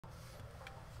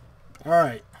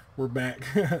Alright, we're back.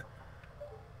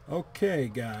 Okay,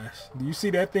 guys. Do you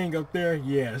see that thing up there?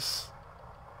 Yes.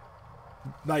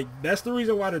 Like, that's the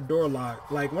reason why the door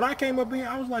locked. Like, when I came up here,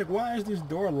 I was like, why is this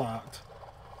door locked?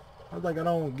 I was like, I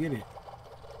don't get it.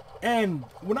 And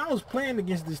when I was playing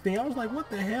against this thing, I was like, what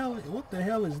the hell? What the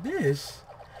hell is this?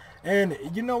 And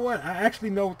you know what? I actually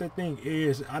know what that thing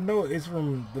is. I know it's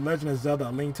from The Legend of Zelda: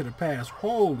 A Link to the Past.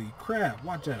 Holy crap,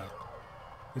 watch out.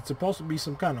 It's supposed to be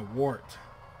some kind of wart.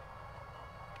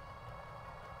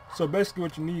 So basically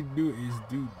what you need to do is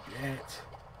do that.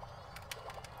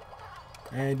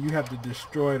 And you have to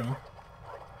destroy them.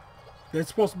 They're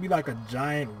supposed to be like a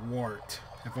giant wart,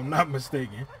 if I'm not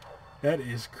mistaken. That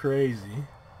is crazy.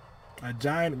 A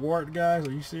giant wart, guys?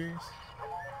 Are you serious?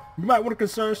 You might want to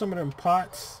conserve some of them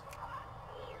pots,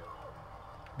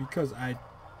 because I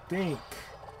think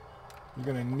you're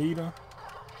going to need them.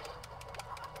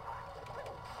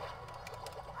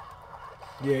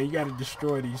 Yeah, you got to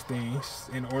destroy these things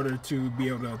in order to be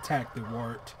able to attack the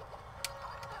wart.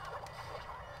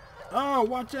 Oh,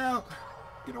 watch out.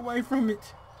 Get away from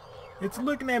it. It's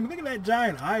looking at me. Look at that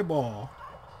giant eyeball.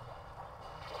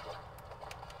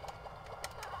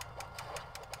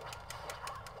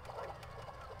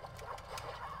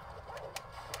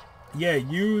 Yeah,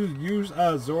 use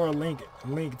Zora Link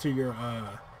to your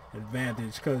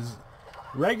advantage, because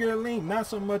regular Link, not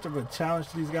so much of a challenge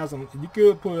to these guys. You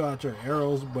could pull out your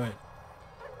arrows, but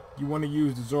you want to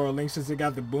use the Zora Link since it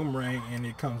got the boomerang and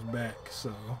it comes back.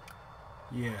 So,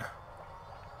 yeah.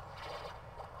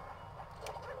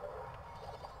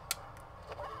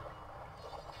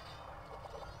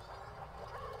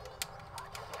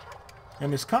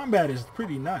 And this combat is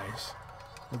pretty nice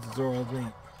with the Zora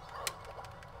Link.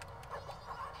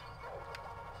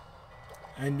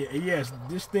 And yes,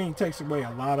 this thing takes away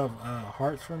a lot of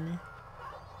hearts from me.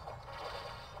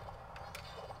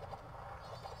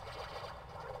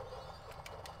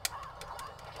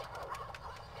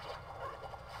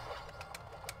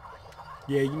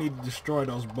 Yeah, you need to destroy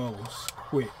those bubbles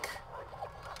quick.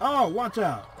 Oh, watch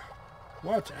out.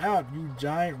 Watch out, you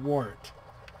giant wart.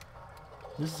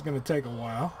 This is going to take a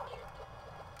while.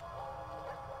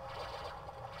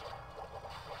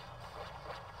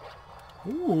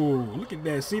 Ooh, look at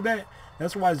that. See that?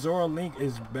 That's why Zora Link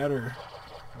is better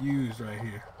used right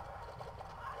here.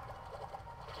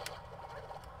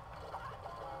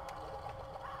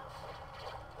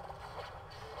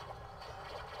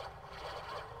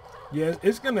 Yeah,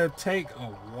 it's going to take a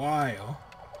while.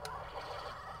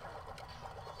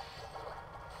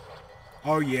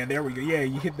 Oh yeah, there we go. Yeah,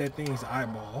 you hit that thing's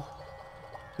eyeball.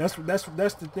 That's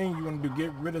the thing you want to do.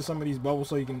 Get rid of some of these bubbles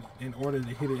so you can, in order to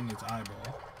hit it in its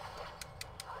eyeball.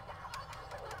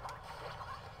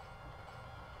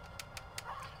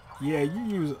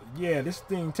 Yeah, this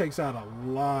thing takes out a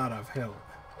lot of health.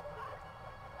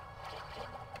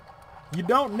 You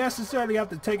don't necessarily have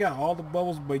to take out all the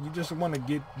bubbles, but you just want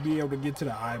to be able to get to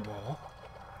the eyeball.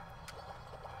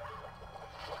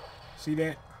 See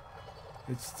that?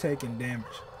 It's taking damage.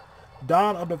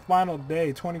 Dawn of the final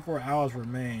day, 24 hours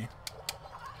remain.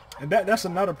 And that's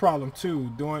another problem too,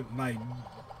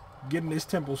 getting this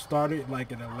temple started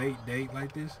like at a late date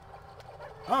like this.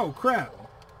 Oh crap.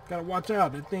 Gotta watch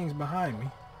out, that thing's behind me.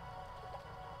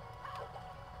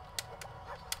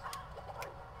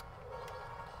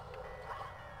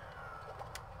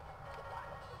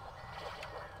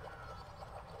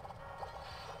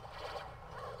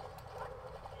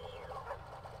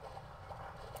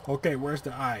 Okay, where's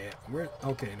the eye at?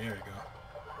 Okay, there we go.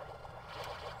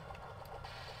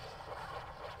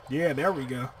 Yeah, there we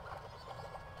go.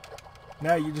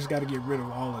 Now you just gotta get rid of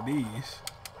all of these.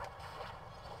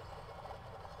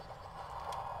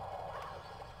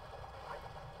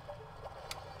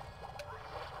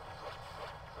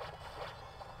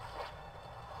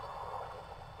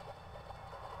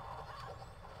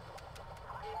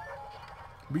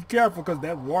 Be careful, because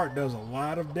that wart does a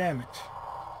lot of damage.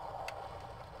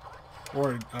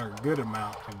 Or a good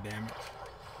amount of damage.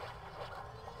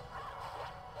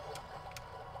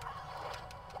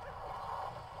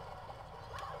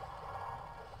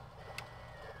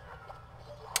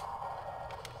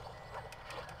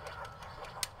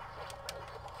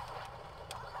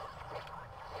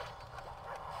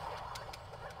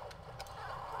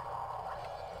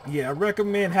 Yeah, I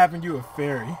recommend having you a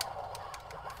fairy.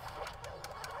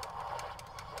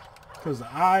 Because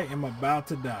I am about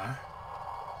to die.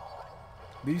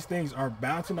 These things are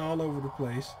bouncing all over the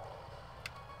place.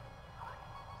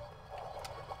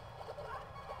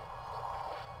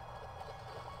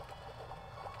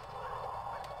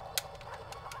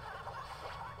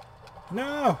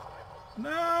 No!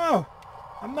 No!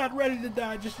 I'm not ready to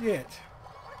die just yet.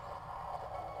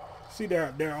 See,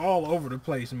 they're all over the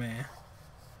place, man.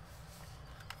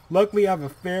 Luckily, I have a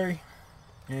fairy,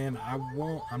 and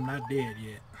I'm not dead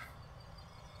yet.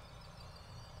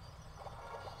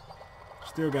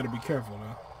 Still got to be careful,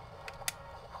 though.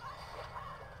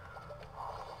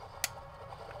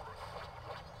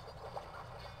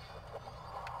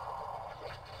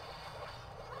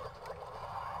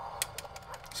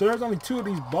 So there's only 2 of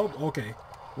these bubbles. Okay,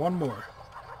 1 more.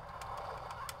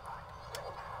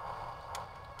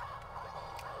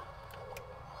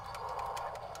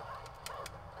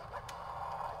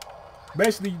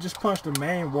 Basically, you just punch the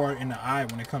main wart in the eye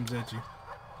when it comes at you.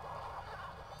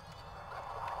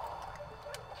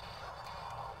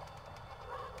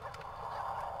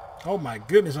 Oh my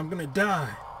goodness, I'm gonna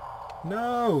die.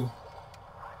 No.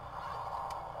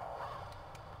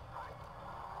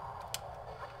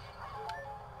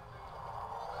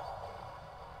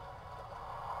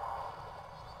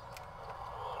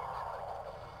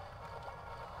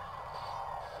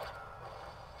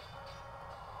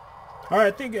 Alright,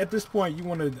 I think at this point you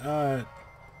want to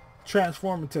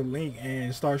transform into Link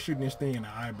and start shooting this thing in the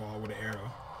eyeball with an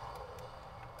arrow.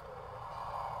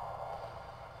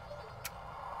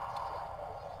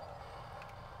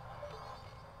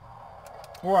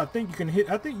 Or I think you can hit,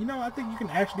 I think you can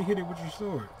actually hit it with your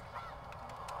sword.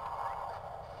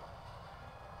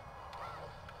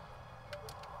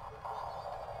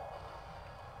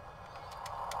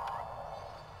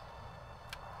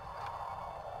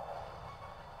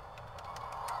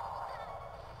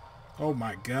 Oh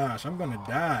my gosh, I'm gonna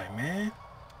die, man.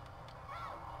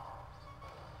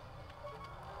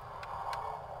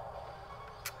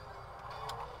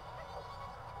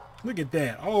 Look at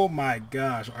that. Oh my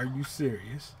gosh, are you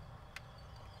serious?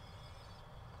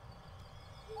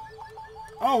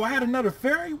 Oh, I had another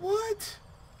fairy? What?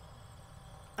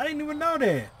 I didn't even know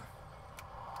that.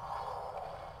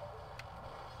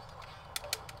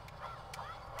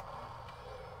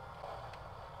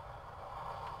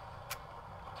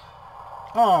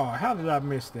 Oh, how did I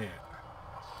miss that?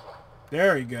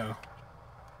 There you go.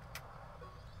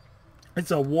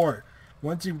 It's a wart.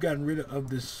 Once you've gotten rid of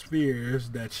the spheres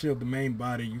that shield the main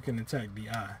body, you can attack the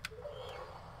eye.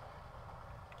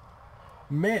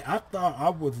 Man, I thought I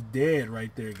was dead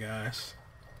right there, guys.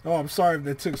 Oh, I'm sorry if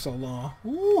that took so long.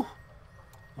 Woo!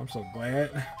 I'm so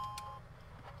glad.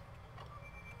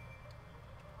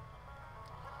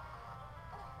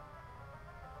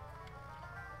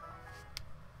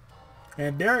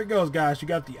 And there it goes, guys. You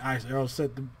got the ice arrows.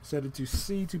 Set it to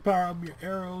C to power up your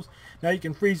arrows. Now you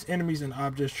can freeze enemies and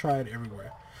objects. Try it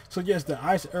everywhere. So yes, the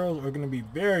ice arrows are going to be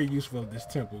very useful at this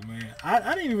temple, man.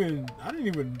 I didn't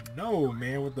even know,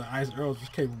 man, what the ice arrows was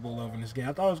capable of in this game.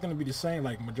 I thought it was going to be the same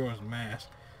like Majora's Mask,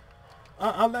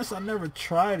 unless I never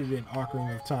tried it in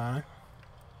Ocarina of Time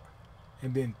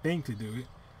and didn't think to do it.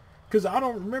 Because I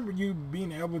don't remember you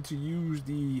being able to use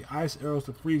the ice arrows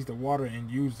to freeze the water and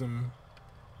use them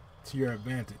to your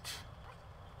advantage.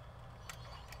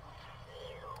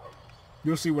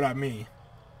 You'll see what I mean.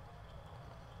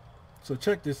 So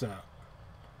check this out.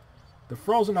 The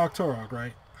frozen Octorok,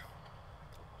 right?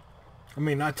 I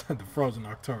mean, not the frozen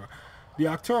Octorok. The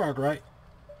Octorok, right?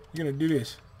 You're going to do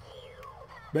this.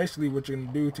 Basically, what you're going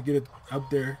to do to get it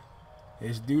up there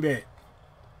is do that.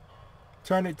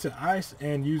 Turn it to ice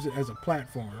and use it as a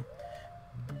platform.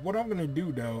 What I'm gonna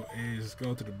do though is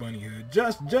go to the bunny hood,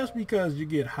 just because you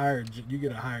get a higher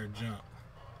jump.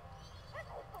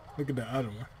 Look at the other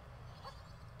one.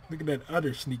 Look at that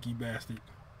other sneaky bastard.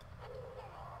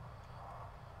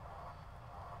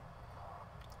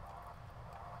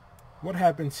 What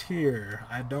happens here?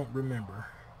 I don't remember.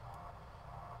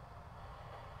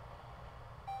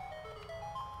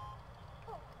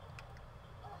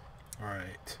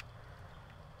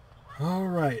 All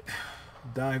right.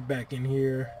 Dive back in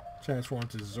here, transform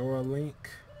to Zora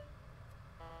Link.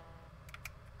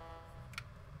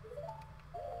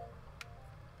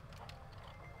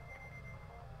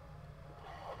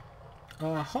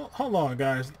 Hold on,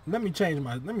 guys. Let me check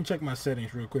my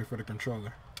settings real quick for the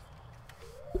controller.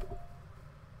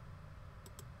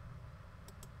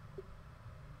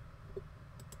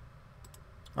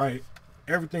 All right,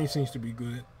 everything seems to be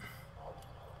good.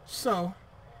 So,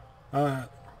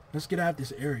 let's get out of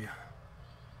this area.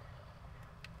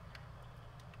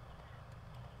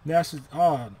 That's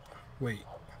oh, wait.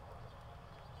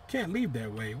 Can't leave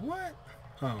that way. What?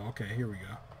 Oh, okay. Here we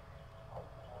go.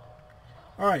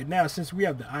 All right, now since we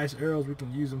have the ice arrows, we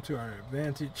can use them to our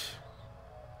advantage.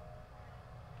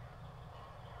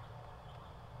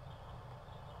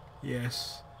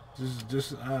 Yes,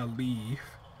 just leave.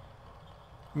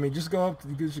 I mean, just go up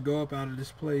out of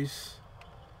this place.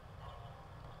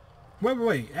 Wait, wait,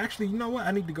 wait. Actually, you know what?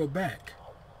 I need to go back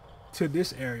to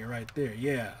this area right there.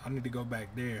 Yeah, I need to go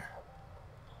back there.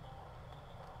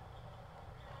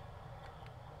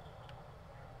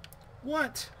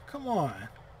 What? Come on.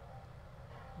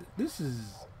 This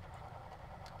is...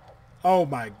 Oh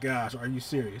my gosh, are you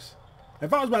serious?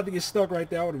 If I was about to get stuck right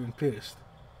there, I would have been pissed.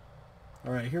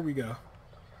 Alright, here we go.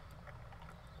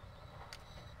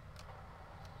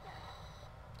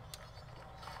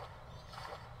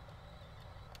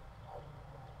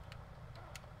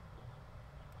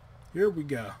 Here we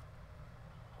go.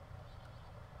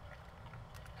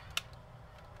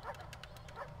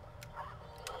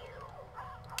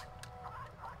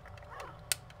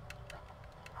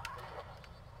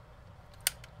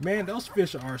 Man, those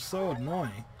fish are so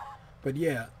annoying. But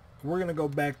yeah, we're gonna go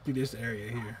back through this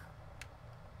area here.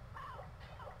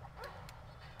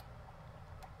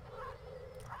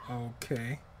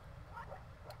 Okay.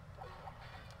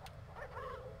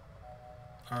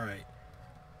 Alright.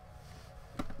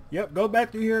 Yep, go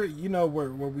back through here. You know where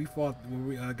we fought, where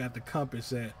we got the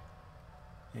compass at.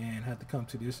 And had to come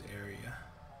to this area.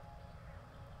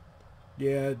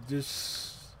 Yeah,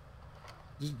 just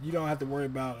you don't have to worry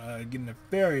about getting a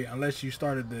ferry unless you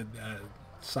started the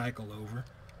cycle over.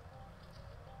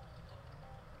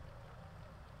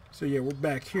 So yeah, we're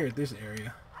back here at this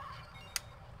area.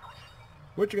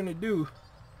 What you're gonna do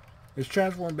is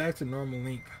transform back to normal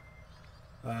Link.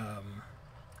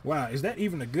 Wow, is that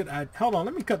even a good idea? Hold on,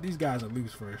 let me cut these guys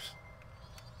loose first.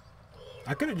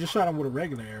 I could have just shot them with a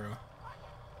regular arrow.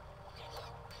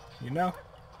 You know?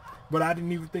 But I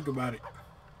didn't even think about it.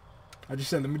 I just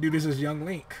said, let me do this as young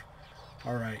Link.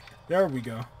 Alright, there we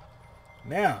go.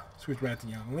 Now, switch back to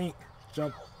young Link.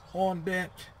 Jump on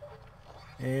that.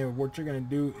 And what you're going to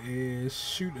do is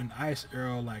shoot an ice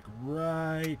arrow like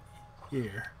right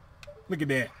here. Look at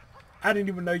that. I didn't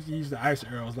even know you could use the ice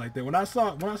arrows like that. When I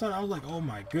saw it, I was like, oh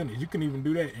my goodness, you can even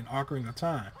do that in Ocarina of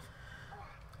Time.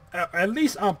 At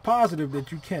least I'm positive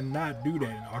that you cannot do that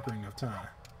in Ocarina of Time.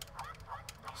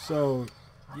 So,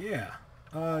 yeah.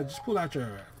 Just pull out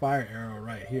your fire arrow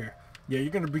right here. Yeah,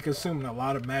 you're going to be consuming a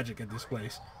lot of magic at this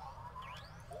place.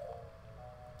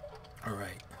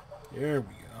 Alright. There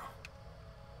we go.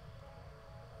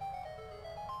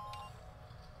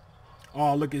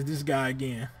 Oh, look at this guy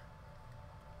again.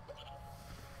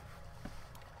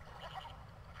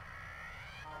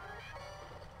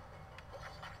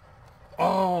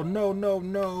 Oh, no, no,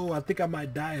 no. I think I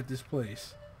might die at this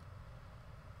place.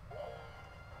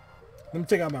 Let me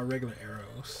take out my regular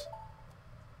arrows.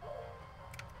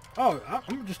 Oh,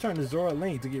 I'm just trying to Zora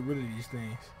Link to get rid of these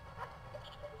things.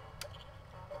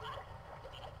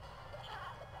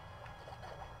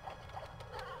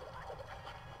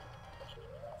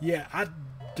 Yeah, I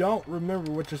don't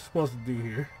remember what you're supposed to do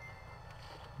here.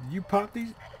 You pop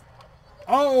these?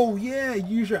 Oh, yeah,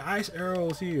 use your ice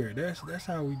arrows here. That's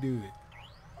how we do it.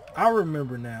 I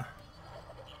remember now.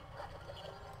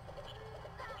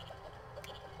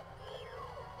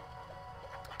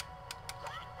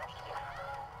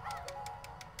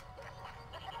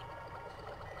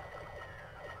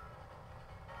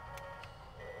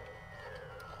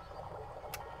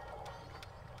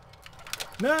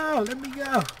 No, let me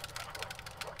go.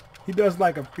 He does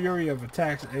like a fury of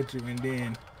attacks at you, and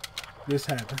then this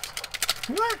happens.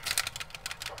 What?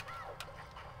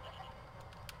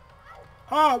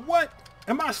 Oh, what?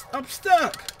 I'm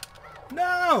stuck.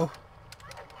 No.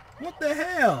 What the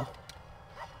hell?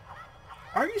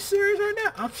 Are you serious right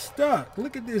now? I'm stuck.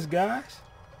 Look at this, guys.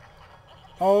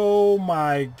 Oh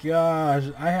my gosh.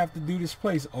 I have to do this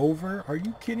place over? Are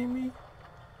you kidding me?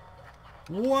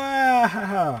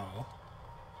 Wow.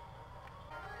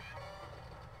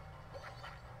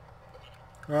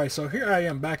 Alright, so here I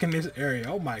am back in this area.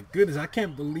 Oh my goodness, I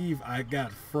can't believe I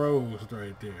got froze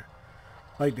right there.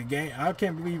 Like the game, I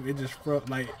can't believe it just froze,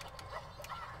 like,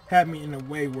 had me in a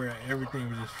way where everything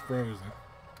was just frozen.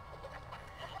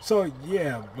 So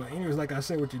yeah, but anyways, like I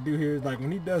said, what you do here is like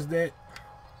when he does that,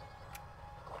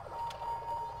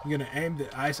 you're gonna aim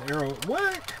the ice arrow.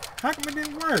 What? How come it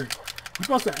didn't work? You're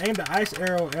supposed to aim the ice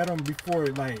arrow at him before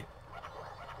it, like,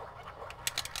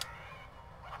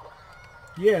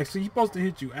 yeah, so he's supposed to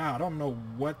hit you out. I don't know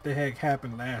what the heck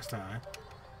happened last time.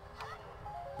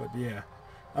 But yeah.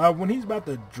 When he's about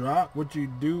to drop, what you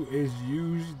do is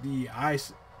use the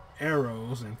ice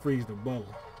arrows and freeze the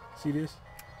bubble. See this?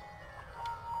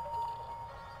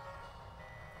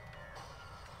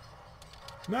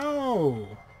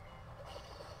 No!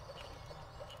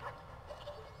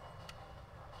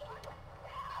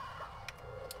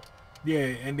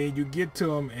 Yeah, and then you get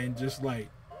to him and just like,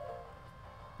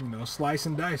 you know, slice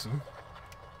and dice them.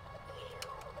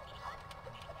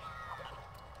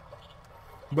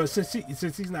 But since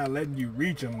he's not letting you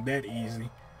reach him that easy,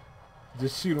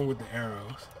 just shoot him with the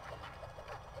arrows.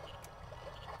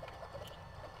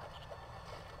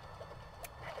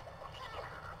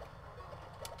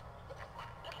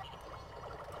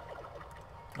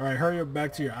 Alright, hurry up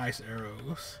back to your ice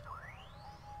arrows.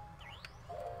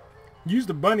 Use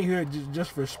the bunny hood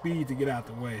just for speed to get out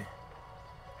the way.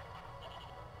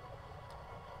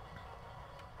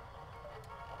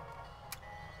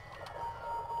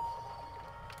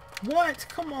 What?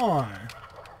 Come on.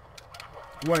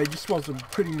 What, you're supposed to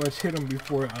pretty much hit him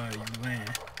before you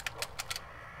land.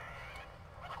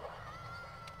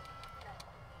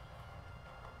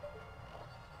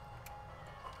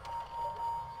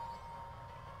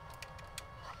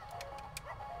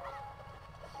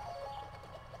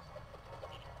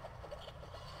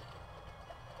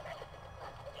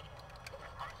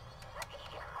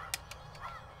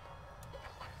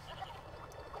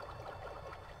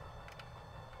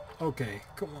 Okay,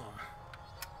 come on.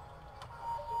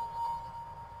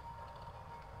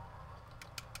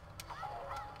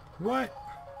 What?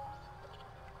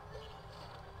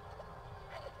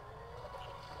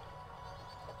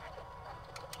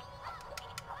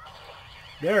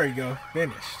 There you go,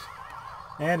 finished.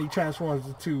 And he transforms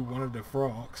into one of the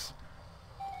frogs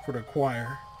for the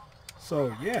choir.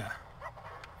 So yeah,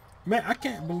 man, I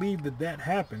can't believe that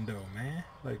happened though, man.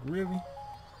 Like really?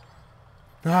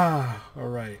 Ah, all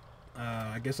right.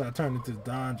 I guess I'll turn into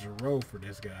Don Giro for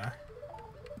this guy.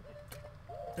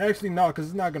 Actually, no, because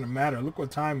it's not going to matter. Look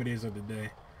what time it is of the day.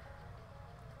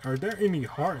 Are there any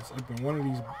hearts up in one of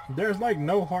these? There's like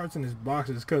no hearts in these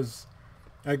boxes because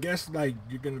I guess like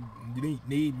you're going to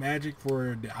need magic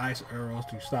for the ice arrows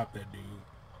to stop that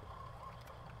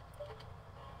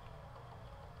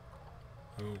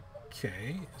dude.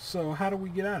 Okay, so how do we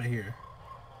get out of here?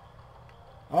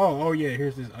 Oh yeah,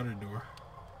 here's this other door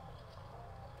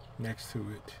next to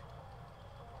it.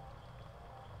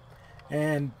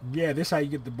 And yeah, this is how you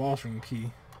get the boss room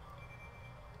key.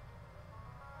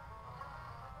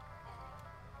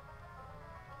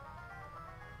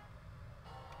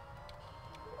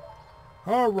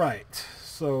 Alright,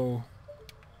 so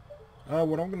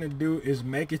what I'm gonna do is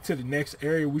make it to the next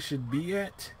area we should be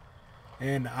at,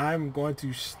 and I'm going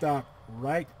to stop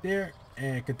right there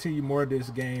and continue more of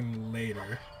this game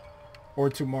later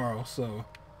or tomorrow. So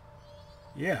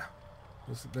yeah,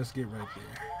 let's get right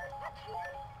there.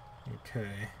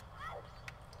 Okay.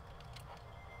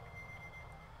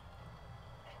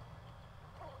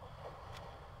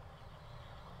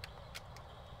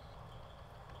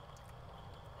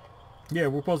 Yeah,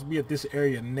 we're supposed to be at this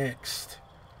area next.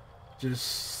 Just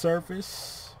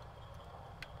surface.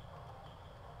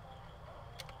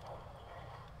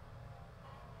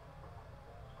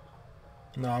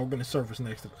 No, we're gonna surface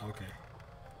next to. Okay.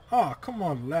 Oh, come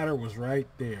on, the ladder was right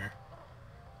there.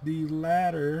 The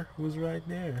ladder was right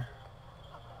there.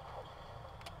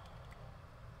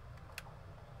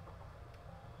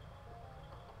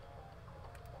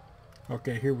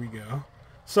 Okay, here we go.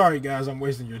 Sorry guys, I'm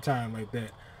wasting your time like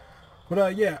that.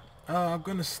 But yeah, I'm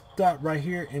gonna stop right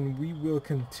here and we will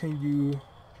continue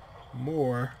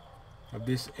more of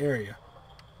this area.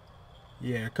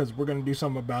 Yeah, because we're gonna do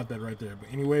something about that right there. But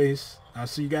anyways, I'll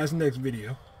see you guys in the next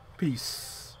video.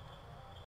 Peace.